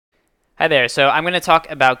Hi there. So I'm going to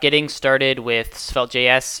talk about getting started with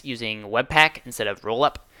svelte.js using Webpack instead of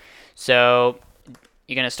Rollup. So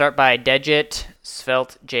you're going to start by digit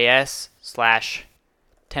svelte.js slash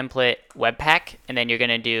template Webpack, and then you're going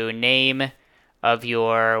to do name of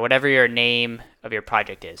your, whatever your name of your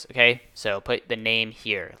project is, okay? So put the name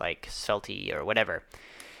here, like svelte or whatever.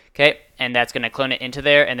 Okay, and that's going to clone it into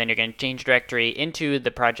there, and then you're going to change directory into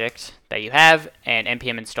the project that you have and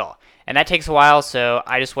npm install. And that takes a while, so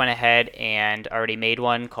I just went ahead and already made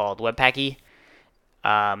one called Webpacky.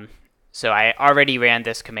 So I already ran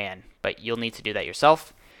this command, but you'll need to do that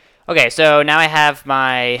yourself. Okay, so now I have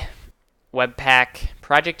my Webpack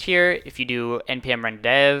project here. If you do npm run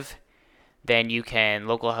dev, then you can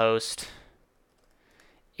localhost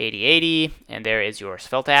 8080, and there is your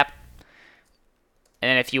Svelte app. And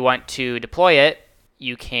then if you want to deploy it,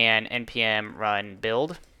 you can npm run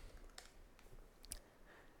build,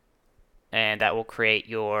 and that will create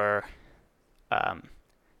your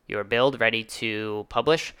build ready to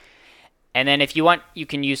publish. And then if you want, you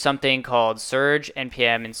can use something called surge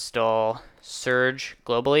npm install surge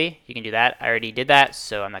globally. You can do that. I already did that,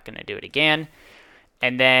 so I'm not going to do it again.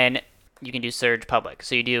 And then you can do surge public.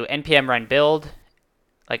 So you do npm run build,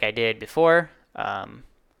 like I did before,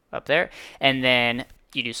 up there, and then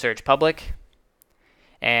you do surge public.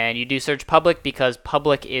 And you do surge public because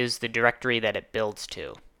public is the directory that it builds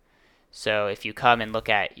to. So if you come and look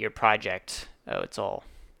at your project, if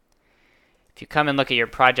you come and look at your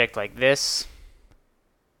project like this,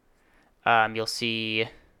 you'll see,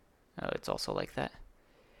 it's also like that.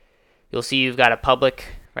 You'll see you've got a public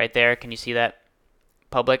right there. Can you see that?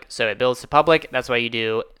 Public. So it builds to public. That's why you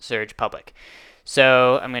do surge public.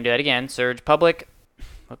 So I'm going to do that again. Surge public.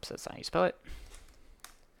 Whoops, that's not how you spell it.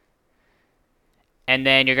 And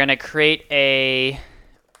then you're going to create a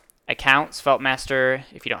account, sveltemaster,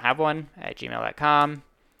 if you don't have one, at gmail.com.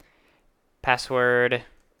 Password,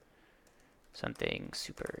 something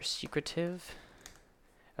super secretive.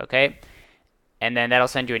 Okay. And then that'll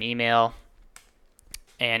send you an email.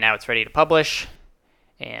 And now it's ready to publish.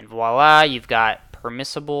 And voila, you've got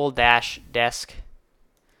permissible-desk.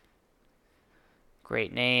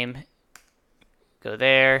 Great name. Go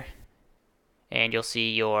there. And you'll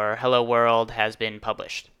see your hello world has been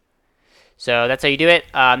published. So that's how you do it.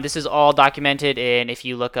 This is all documented in, if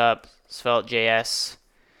you look up svelte.js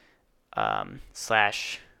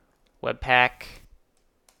slash webpack,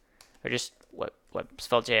 or just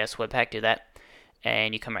svelte.js webpack, do that.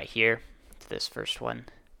 And you come right here to this first one.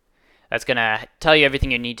 That's going to tell you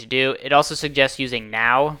everything you need to do. It also suggests using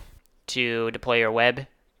now to deploy your web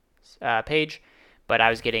page, but I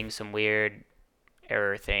was getting some weird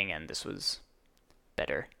error thing, and this was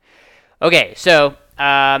better. Okay, so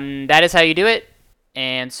that is how you do it,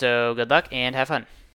 and so good luck and have fun.